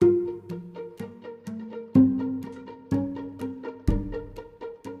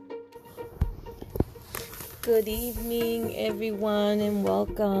Good evening, everyone, and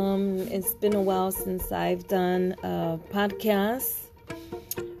welcome. It's been a while since I've done a podcast.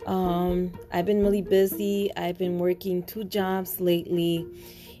 I've been really busy. I've been working 2 jobs lately,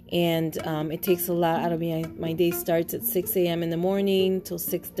 and it takes a lot out of me. My day starts at 6 a.m. in the morning till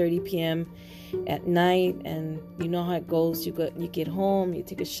 6:30 p.m. at night, and you know how it goes. You get home, you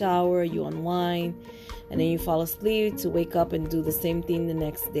take a shower, you unwind, and then you fall asleep to wake up and do the same thing the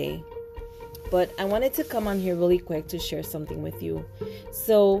next day. But I wanted to come on here really quick to share something with you.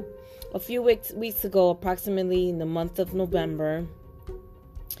 So a few weeks ago, approximately in the month of November,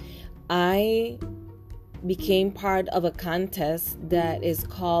 I became part of a contest that is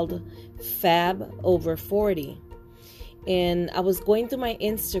called FabOver40. And I was going through my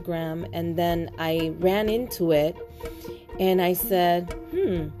Instagram, and then I ran into it, and I said,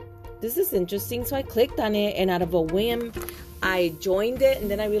 this is interesting. So I clicked on it, and out of a whim, I joined it,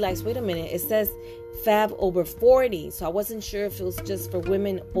 and then I realized, wait a minute, it says FabOver40. So I wasn't sure if it was just for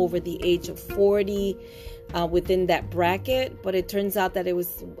women over the age of 40 within that bracket, but it turns out that it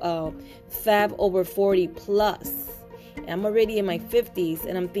was FabOver40 plus. I'm already in my 50s,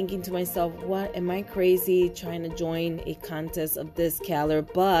 and I'm thinking to myself, what, am I crazy trying to join a contest of this caliber?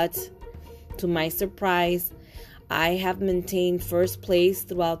 But to my surprise, I have maintained first place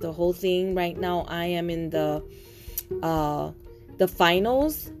throughout the whole thing. Right now, I am in the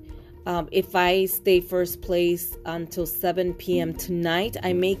finals. If I stay first place until 7 p.m. tonight,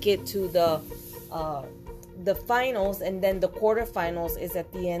 I make it to the finals, and then the quarterfinals is at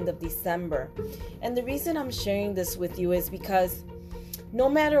the end of December. And the reason I'm sharing this with you is because no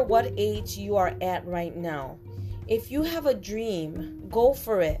matter what age you are at right now, if you have a dream, go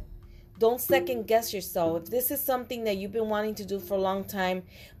for it. Don't second guess yourself. If this is something that you've been wanting to do for a long time,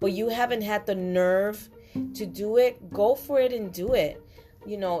 but you haven't had the nerve to do it, go for it and do it.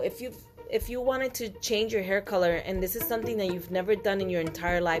 You know, if you wanted to change your hair color, and this is something that you've never done in your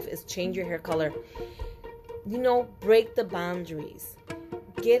entire life, is change your hair color, break the boundaries.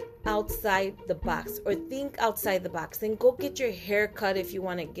 Get outside the box, or think outside the box, and go get your hair cut if you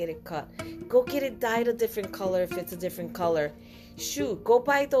want to get it cut. Go get it dyed a different color if it's a different color. Shoot, go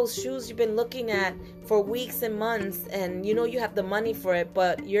buy those shoes you've been looking at for weeks and months, and you know you have the money for it,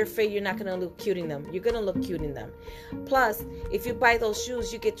 but you're afraid you're not going to look cute in them. You're going to look cute in them. Plus, if you buy those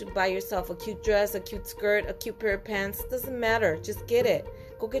shoes, you get to buy yourself a cute dress, a cute skirt, a cute pair of pants. Doesn't matter. Just get it.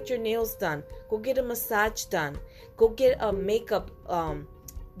 Go get your nails done. Go get a massage done. Go get a makeup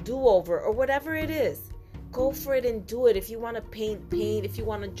do-over, or whatever it is. Go for it and do it. If you want to paint. If you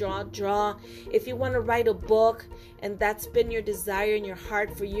want to draw. If you want to write a book, and that's been your desire in your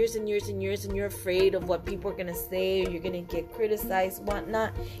heart for years and years and years, and you're afraid of what people are going to say, or you're going to get criticized,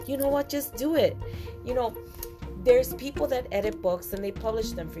 whatnot, you know what? Just do it. There's people that edit books, and they publish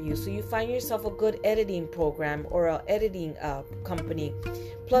them for you. So you find yourself a good editing program or a editing company.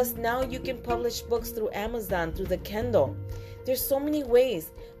 Plus, now you can publish books through Amazon, through the Kindle. There's so many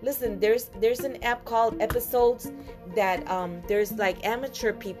ways. Listen, there's an app called Episodes that there's like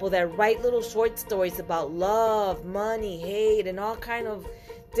amateur people that write little short stories about love, money, hate, and all kind of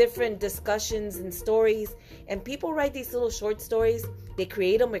different discussions and stories. And people write these little short stories. They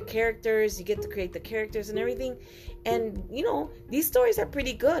create them with characters. You get to create the characters and everything. And these stories are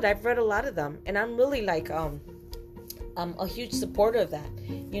pretty good. I've read a lot of them, and I'm really I'm a huge supporter of that.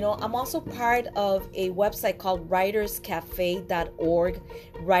 I'm also part of a website called writerscafe.org,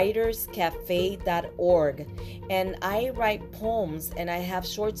 writerscafe.org. And I write poems, and I have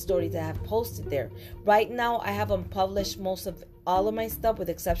short stories that I have posted there. Right now, I haven't published all of my stuff, with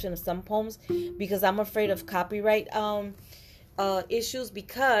the exception of some poems, because I'm afraid of copyright issues,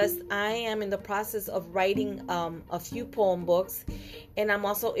 because I am in the process of writing a few poem books, and I'm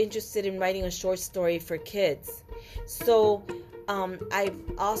also interested in writing a short story for kids. So I've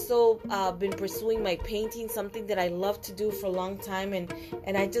also been pursuing my painting, something that I love to do for a long time, and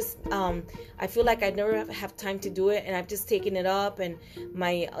I just I feel like I never have time to do it, and I've just taken it up. And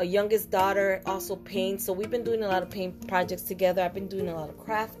my youngest daughter also paints, so we've been doing a lot of paint projects together. I've been doing a lot of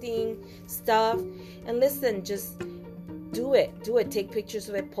crafting stuff, and listen, just do it. Take pictures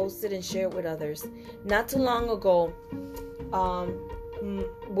of it, post it, and share it with others. Not too long ago,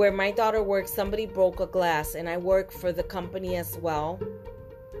 where my daughter works, somebody broke a glass, and I work for the company as well.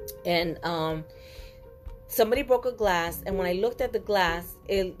 And somebody broke a glass, and when I looked at the glass,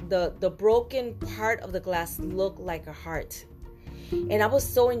 the broken part of the glass looked like a heart. And I was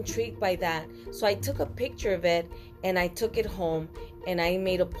so intrigued by that. So I took a picture of it, and I took it home, and I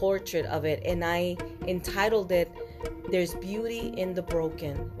made a portrait of it, and I entitled it, "There's Beauty in the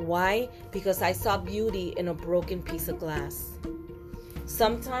Broken." Why? Because I saw beauty in a broken piece of glass.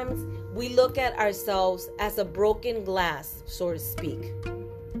 Sometimes we look at ourselves as a broken glass, so to speak.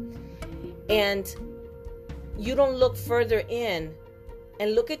 And you don't look further in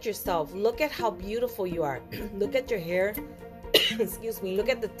and look at yourself. Look at how beautiful you are. Look at your hair. Excuse me. Look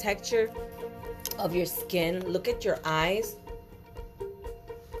at the texture of your skin. Look at your eyes.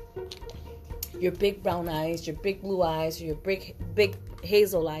 Your big brown eyes, your big blue eyes, your big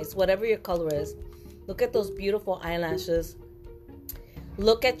hazel eyes, whatever your color is. Look at those beautiful eyelashes.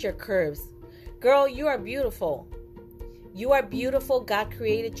 Look at your curves. Girl, you are beautiful. You are beautiful. God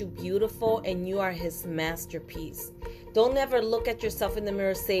created you beautiful, and you are his masterpiece. Don't ever look at yourself in the mirror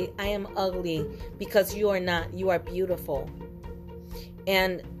and say, I am ugly, because you are not. You are beautiful.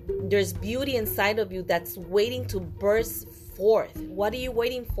 And there's beauty inside of you that's waiting to burst forth. What are you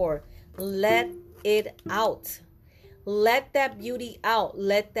waiting for? Let it out. Let that beauty out.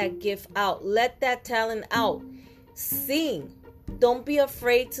 Let that gift out. Let that talent out. Sing. Don't be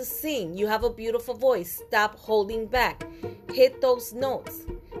afraid to sing. You have a beautiful voice. Stop holding back. Hit those notes.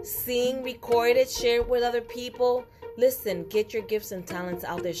 Sing, record it, share it with other people. Listen, get your gifts and talents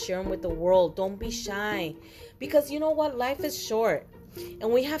out there. Share them with the world. Don't be shy. Because you know what? Life is short. And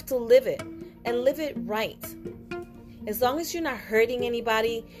we have to live it. And live it right. As long as you're not hurting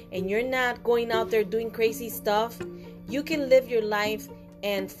anybody and you're not going out there doing crazy stuff, you can live your life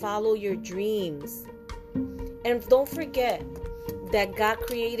and follow your dreams. And don't forget that God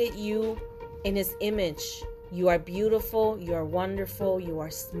created you in his image. You are beautiful, you are wonderful, you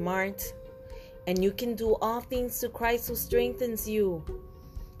are smart, and you can do all things through Christ who strengthens you.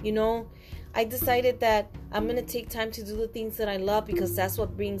 You know, I decided that I'm going to take time to do the things that I love, because that's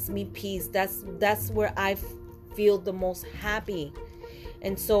what brings me peace. That's where I feel the most happy.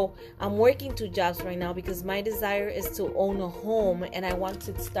 And so I'm working 2 jobs right now because my desire is to own a home, and I want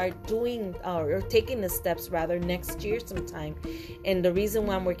to start doing or taking the steps rather next year sometime. And the reason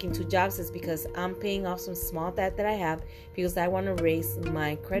why I'm working 2 jobs is because I'm paying off some small debt that I have, because I want to raise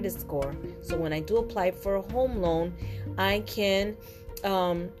my credit score. So when I do apply for a home loan, I can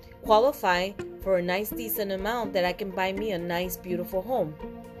qualify for a nice decent amount that I can buy me a nice beautiful home.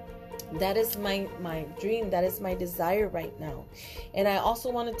 That is my dream. That is my desire right now. And I also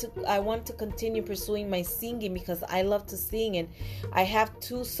want to continue pursuing my singing, because I love to sing. And I have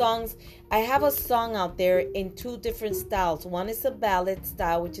 2 songs. I have a song out there in 2 different styles. One is a ballad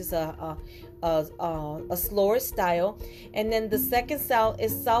style, which is a slower style, and then the second style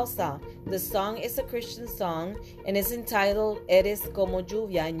is salsa. The song is a Christian song, and it's entitled Eres Como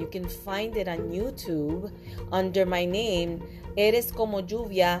Lluvia, and you can find it on YouTube under my name, Eres Como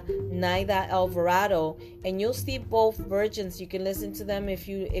Lluvia, Naida Alvarado, and you'll see both versions. You can listen to them. If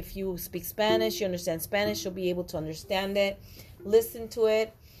you speak Spanish, you understand Spanish, you'll be able to understand it. Listen to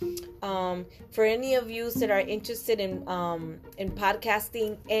it. For any of you that are interested in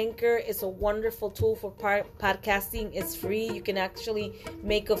podcasting, Anchor is a wonderful tool for podcasting. It's free. You can actually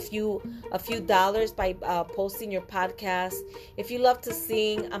make a few dollars by posting your podcast. If you love to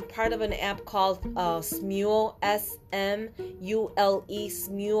sing, I'm part of an app called Smule, Smule,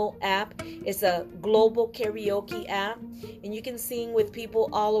 Smule app. It's a global karaoke app, and you can sing with people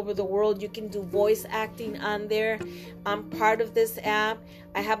all over the world. You can do voice acting on there. I'm part of this app.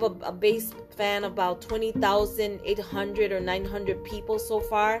 I have a base fan of about 20,800 or 900 people so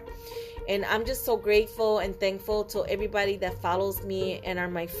far. And I'm just so grateful and thankful to everybody that follows me and are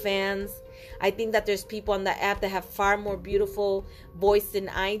my fans. I think that there's people on the app that have far more beautiful voice than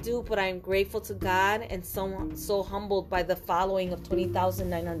I do, but I'm grateful to God and so humbled by the following of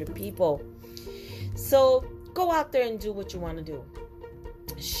 20,900 people. So go out there and do what you want to do.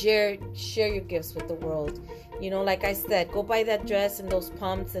 Share your gifts with the world. You know, like I said, go buy that dress and those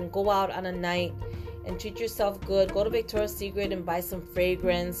pumps and go out on a night and treat yourself good. Go to Victoria's Secret and buy some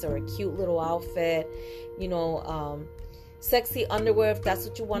fragrance or a cute little outfit. You know, sexy underwear if that's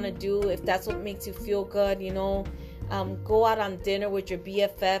what you want to do, if that's what makes you feel good. You know, go out on dinner with your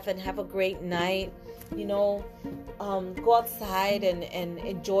BFF and have a great night. You know, go outside and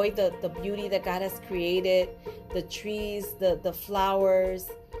enjoy the beauty that God has created, the trees, the flowers.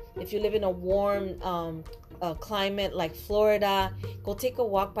 If you live in a warm climate like Florida, go take a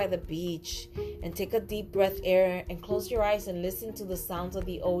walk by the beach and take a deep breath air and close your eyes and listen to the sounds of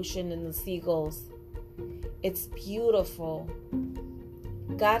the ocean and the seagulls. It's beautiful.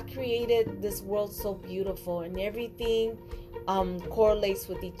 God created this world so beautiful, and everything correlates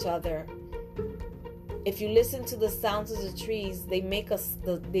with each other. If you listen to the sounds of the trees, they make a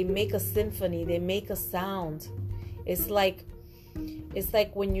symphony. They make a sound. It's like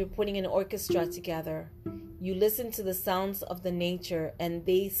when you're putting an orchestra together. You listen to the sounds of the nature, and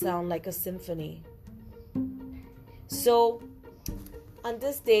they sound like a symphony. So on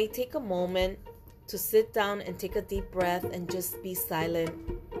this day, take a moment to sit down and take a deep breath and just be silent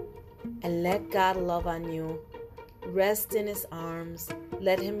and let God love on you. Rest in His arms.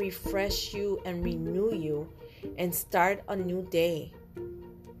 Let Him refresh you and renew you and start a new day.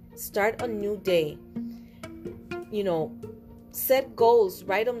 Start a new day. Set goals,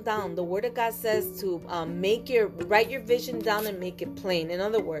 write them down. The Word of God says to write your vision down and make it plain. In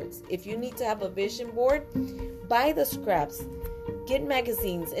other words, if you need to have a vision board, buy the scraps, get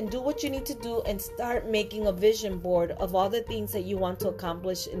magazines, and do what you need to do and start making a vision board of all the things that you want to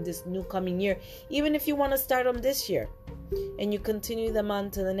accomplish in this new coming year. Even if you want to start them this year and you continue them on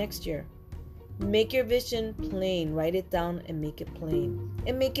to the next year. Make your vision plain. Write it down and make it plain.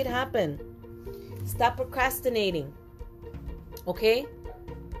 And make it happen. Stop procrastinating. Okay?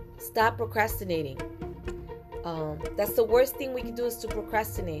 Stop procrastinating. That's the worst thing we can do, is to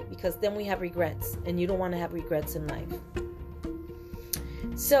procrastinate, because then we have regrets, and you don't want to have regrets in life.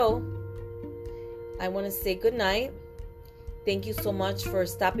 So, I want to say good night. Thank you so much for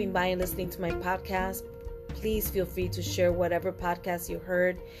stopping by and listening to my podcast. Please feel free to share whatever podcast you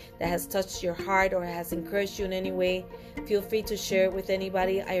heard that has touched your heart or has encouraged you in any way. Feel free to share it with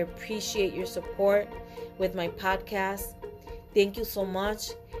anybody. I appreciate your support with my podcast. Thank you so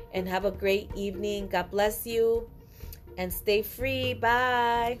much, and have a great evening. God bless you, and stay free.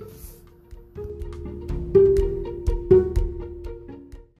 Bye.